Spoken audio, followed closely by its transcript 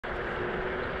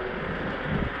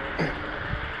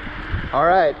All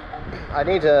right, I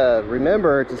need to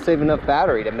remember to save enough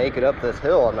battery to make it up this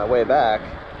hill on my way back,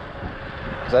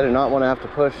 because I do not want to have to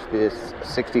push this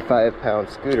 65-pound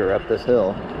scooter up this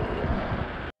hill.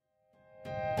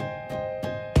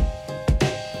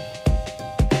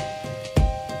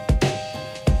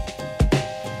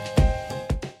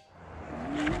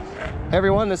 Hey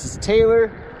everyone, this is Taylor.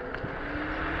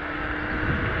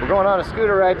 We're going on a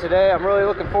scooter ride today. I'm really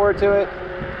looking forward to it.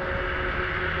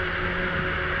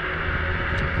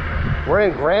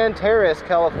 We're in Terrace,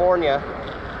 California.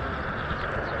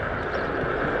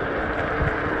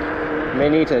 May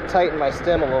need to tighten my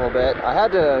stem a little bit. I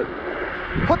had to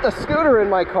put the scooter in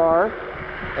my car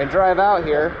and drive out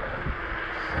here.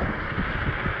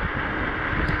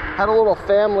 Had a little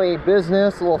family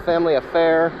business, a little family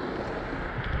affair.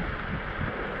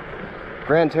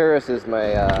 Terrace is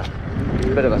my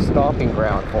bit of a stomping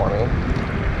ground for me.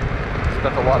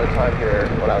 Spent a lot of time here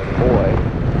when I was a boy.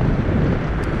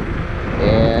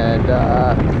 And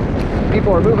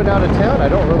people are moving out of town. I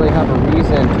don't really have a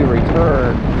reason to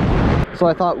return. So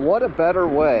I thought, what a better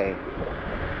way.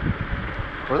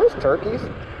 Were those turkeys?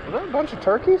 Was that a bunch of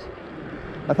turkeys?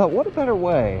 I thought, what a better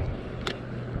way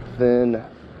than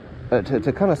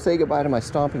to kind of say goodbye to my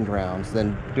stomping grounds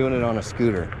than doing it on a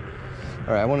scooter.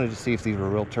 All right, I wanted to see if these were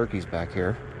real turkeys back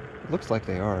here. It looks like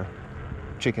they are.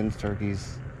 Chickens,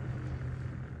 turkeys.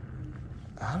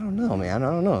 I don't know, man. I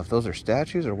don't know if those are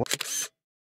statues or what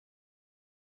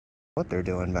they're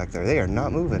doing back there. They are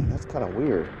not moving. That's kind of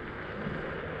weird.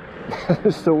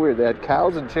 It's so weird. They had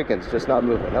cows and chickens just not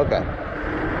moving. Okay.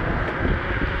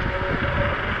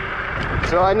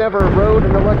 So I never rode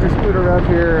an electric scooter around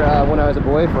here when I was a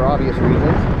boy for obvious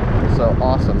reasons. So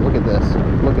awesome. Look at this.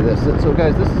 Look at this. So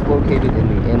guys, this is located in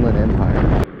the Inland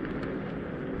Empire.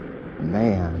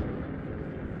 Man,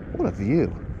 what a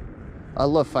view. I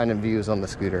love finding views on the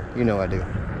scooter. You know I do.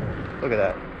 Look at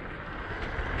that.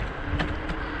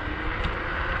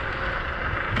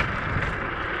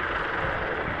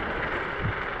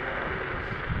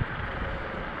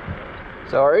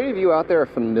 So are any of you out there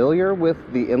familiar with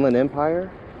the Inland Empire?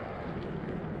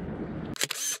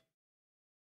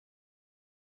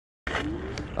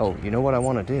 Oh, you know what I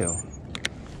want to do?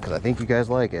 Because I think you guys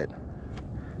like it.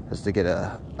 Is to get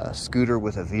a scooter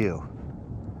with a view.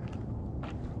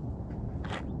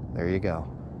 There you go.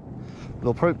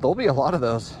 There'll be a lot of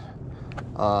those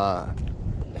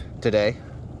today.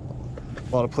 A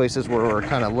lot of places where we're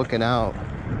kind of looking out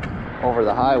over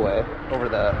the highway, over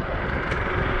the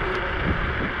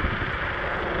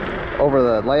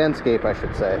landscape, I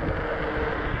should say.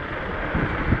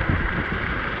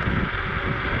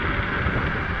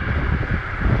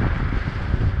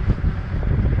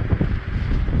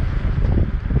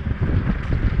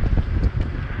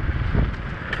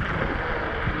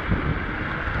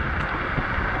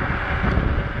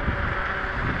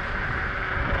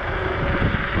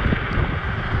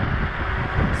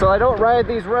 So I don't ride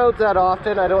these roads that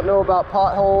often. I don't know about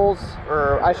potholes,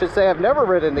 or I should say I've never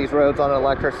ridden these roads on an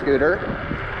electric scooter.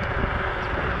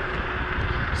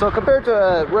 So compared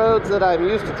to roads that I'm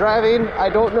used to driving, I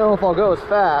don't know if I'll go as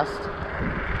fast.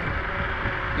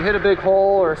 You hit a big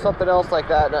hole or something else like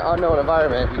that in an unknown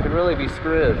environment, you can really be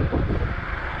screwed. And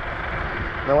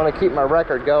I want to keep my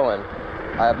record going.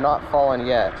 I have not fallen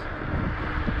yet.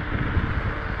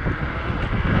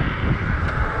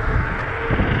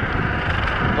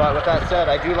 But with that said,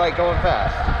 I do like going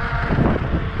fast.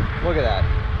 Look at that.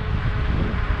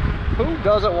 Who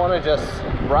doesn't want to just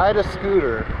ride a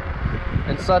scooter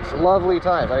in such lovely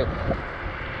times? I mean,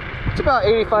 it's about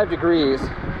 85 degrees.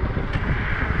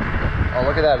 Oh,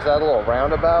 look at that. Is that a little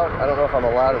roundabout? I don't know if I'm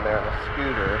allowed in there on a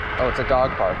scooter. Oh, it's a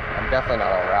dog park. I'm definitely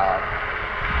not allowed.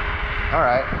 All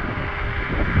right.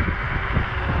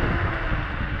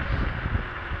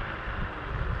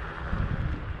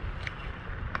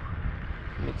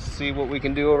 Let's see what we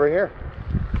can do over here.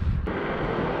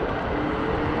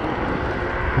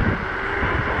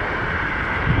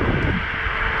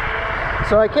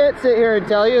 So I can't sit here and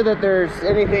tell you that there's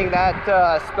anything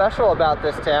that special about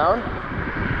this town.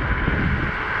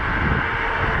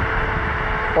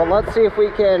 Well, let's see if we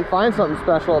can find something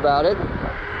special about it.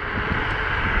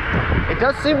 It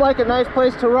does seem like a nice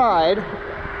place to ride.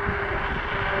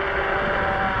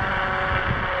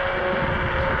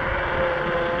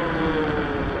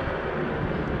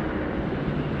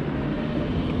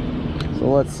 So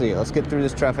let's see, let's get through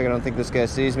this traffic. I don't think this guy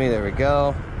sees me. There we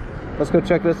go. Let's go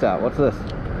check this out. What's this?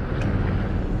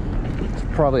 There's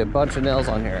probably a bunch of nails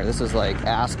on here. This is like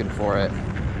asking for it.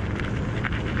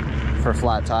 For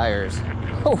flat tires.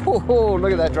 Oh,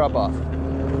 look at that drop off.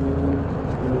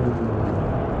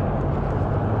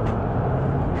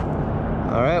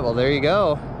 All right, well Well, there you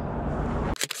go.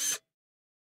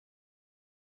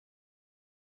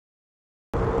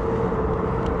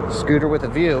 Scooter with a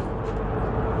view.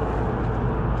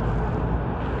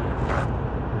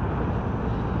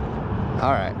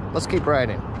 All right, let's keep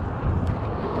riding.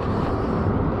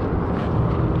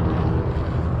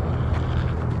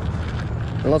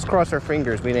 And let's cross our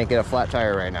fingers we didn't get a flat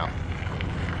tire right now.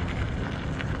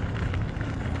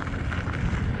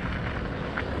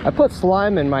 I put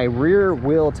slime in my rear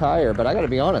wheel tire, but I gotta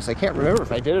be honest, I can't remember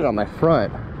if I did it on my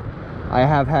front. I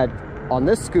have had, on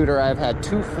this scooter, I've had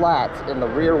 2 flats in the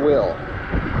rear wheel.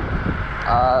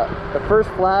 The first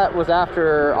flat was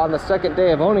on the second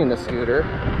day of owning the scooter.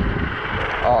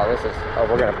 Oh,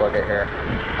 we're gonna book it here.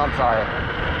 I'm sorry.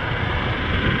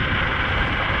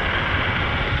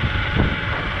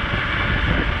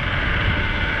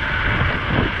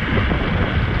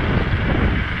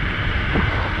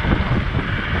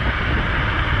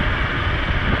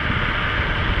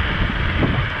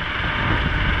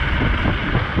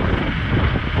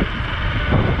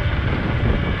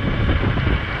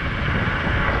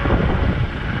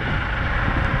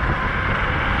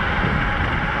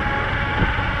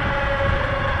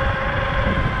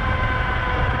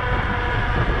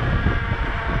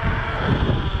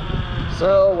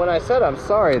 So when I said I'm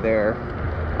sorry there,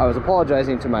 I was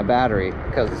apologizing to my battery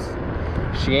because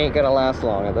she ain't gonna last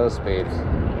long at those speeds.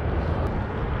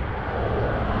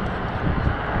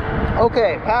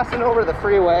 Okay, passing over the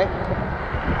freeway.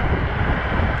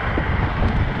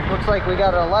 Looks like we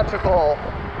got an electrical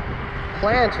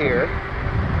plant here.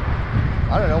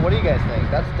 I don't know, what do you guys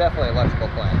think? That's definitely an electrical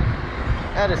plant.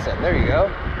 Edison, there you go.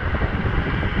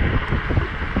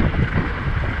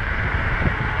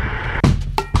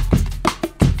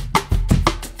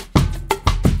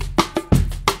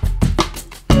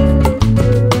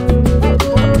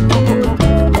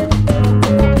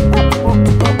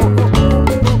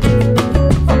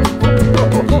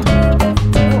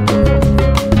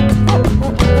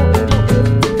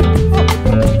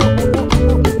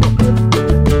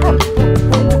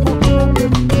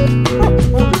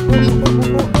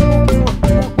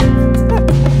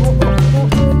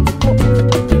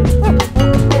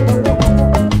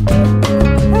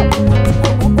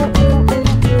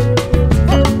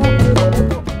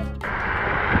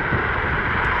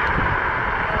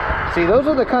 See, those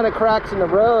are the kind of cracks in the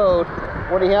road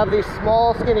when you have these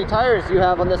small skinny tires you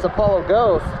have on this Apollo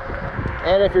Ghost,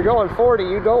 and if you're going 40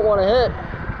 you don't want to hit.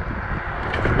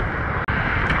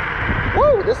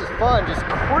 Woo, this is fun, just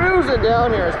cruising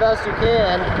down here as fast as you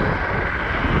can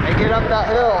and get up that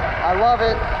hill. I love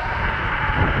it.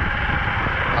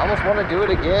 I almost want to do it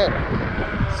again.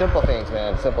 Simple things,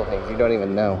 man, simple things you don't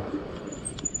even know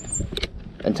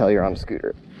until you're on a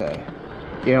scooter. Okay.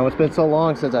 You know, it's been so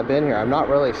long since I've been here, I'm not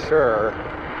really sure.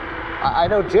 I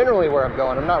know generally where I'm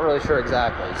going, I'm not really sure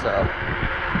exactly, so.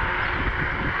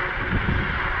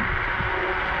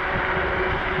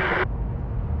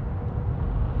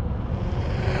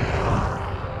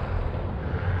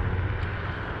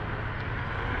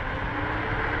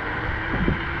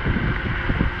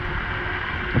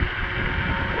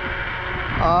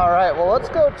 All right, well, let's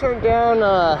go turn down,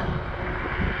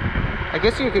 I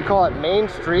guess you could call it Main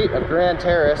Street of Grand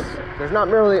Terrace. There's not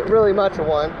really much of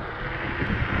one.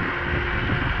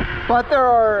 But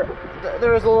there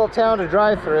is a little town to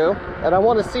drive through, and I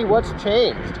want to see what's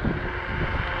changed.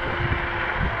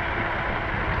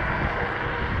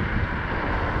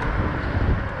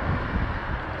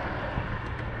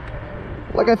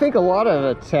 Like, I think a lot of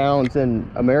the towns in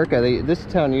America, this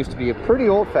town used to be a pretty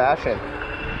old-fashioned.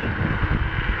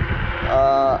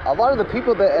 A lot of the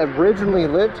people that originally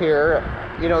lived here,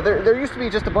 you know, there used to be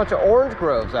just a bunch of orange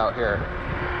groves out here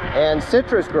and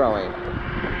citrus growing.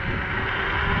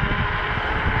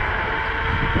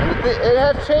 And it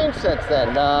has changed since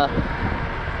then.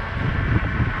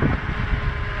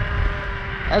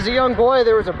 As a young boy,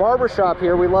 there was a barber shop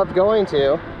here we loved going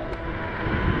to.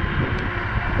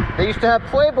 They used to have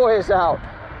Playboys out.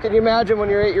 Can you imagine when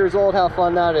you're 8 years old how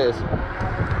fun that is?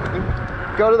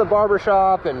 Go to the barber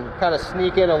shop and kind of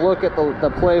sneak in and look at the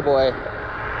Playboy.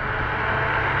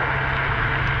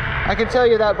 I can tell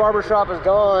you that barber shop is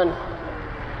gone.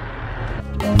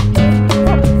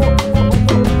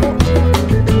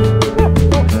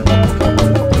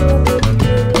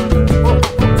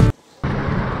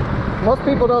 Most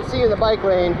people don't see you in the bike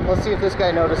lane. Let's see if this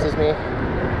guy notices me.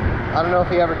 I don't know if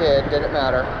he ever did. Didn't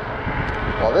matter.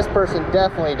 Well, this person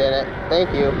definitely didn't.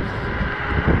 Thank you.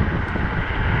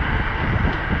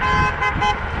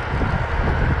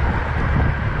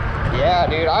 Yeah,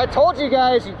 dude, I told you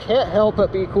guys you can't help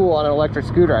but be cool on an electric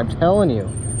scooter. I'm telling you.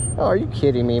 Oh, are you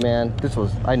kidding me, man?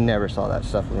 I never saw that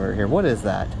stuff when we were here. What is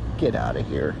that? Get out of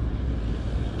here.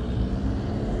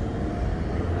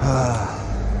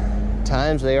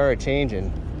 Times they are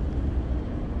a-changing.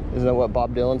 Isn't that what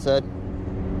Bob Dylan said?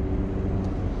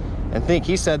 I think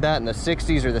he said that in the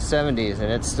 60s or the 70s,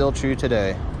 and it's still true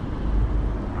today.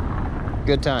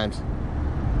 Good times.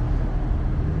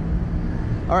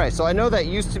 All right, so I know that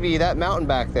used to be that mountain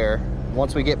back there.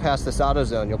 Once we get past this auto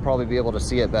zone, you'll probably be able to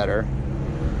see it better.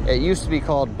 It used to be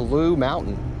called Blue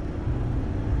Mountain.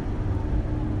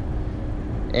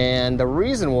 And the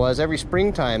reason was every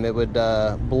springtime it would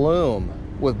bloom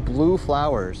with blue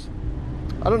flowers.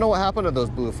 I don't know what happened to those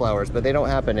blue flowers, but they don't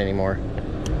happen anymore.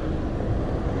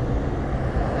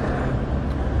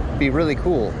 Be really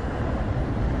cool.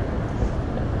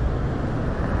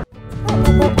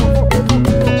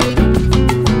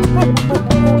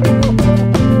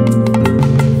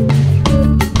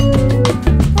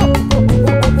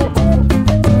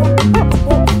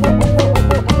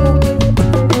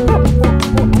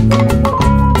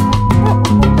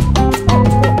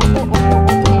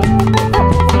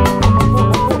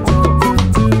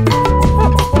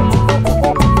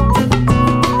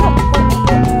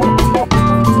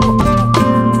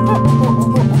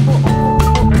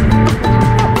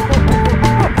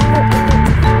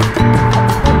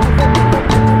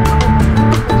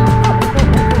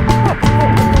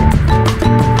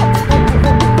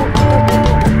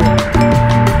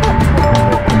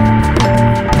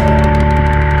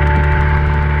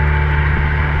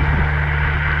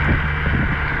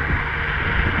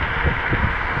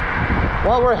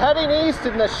 Well, we're heading east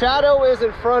and the shadow is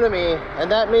in front of me, and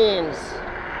that means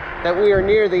that we are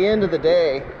near the end of the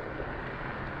day.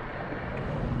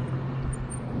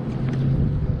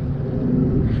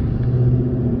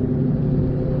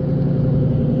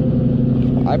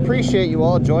 I appreciate you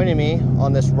all joining me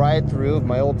on this ride through of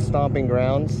my old stomping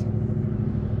grounds.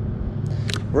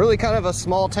 Really kind of a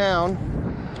small town.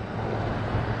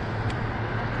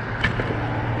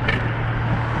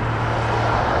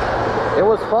 It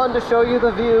was fun to show you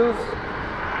the views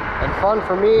and fun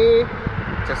for me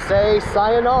to say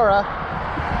sayonara.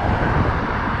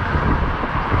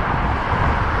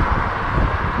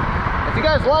 If you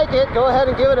guys like it, go ahead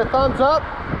and give it a thumbs up.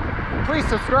 Please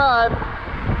subscribe.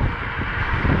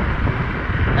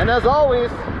 And as always,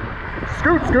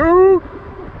 scoot scoot!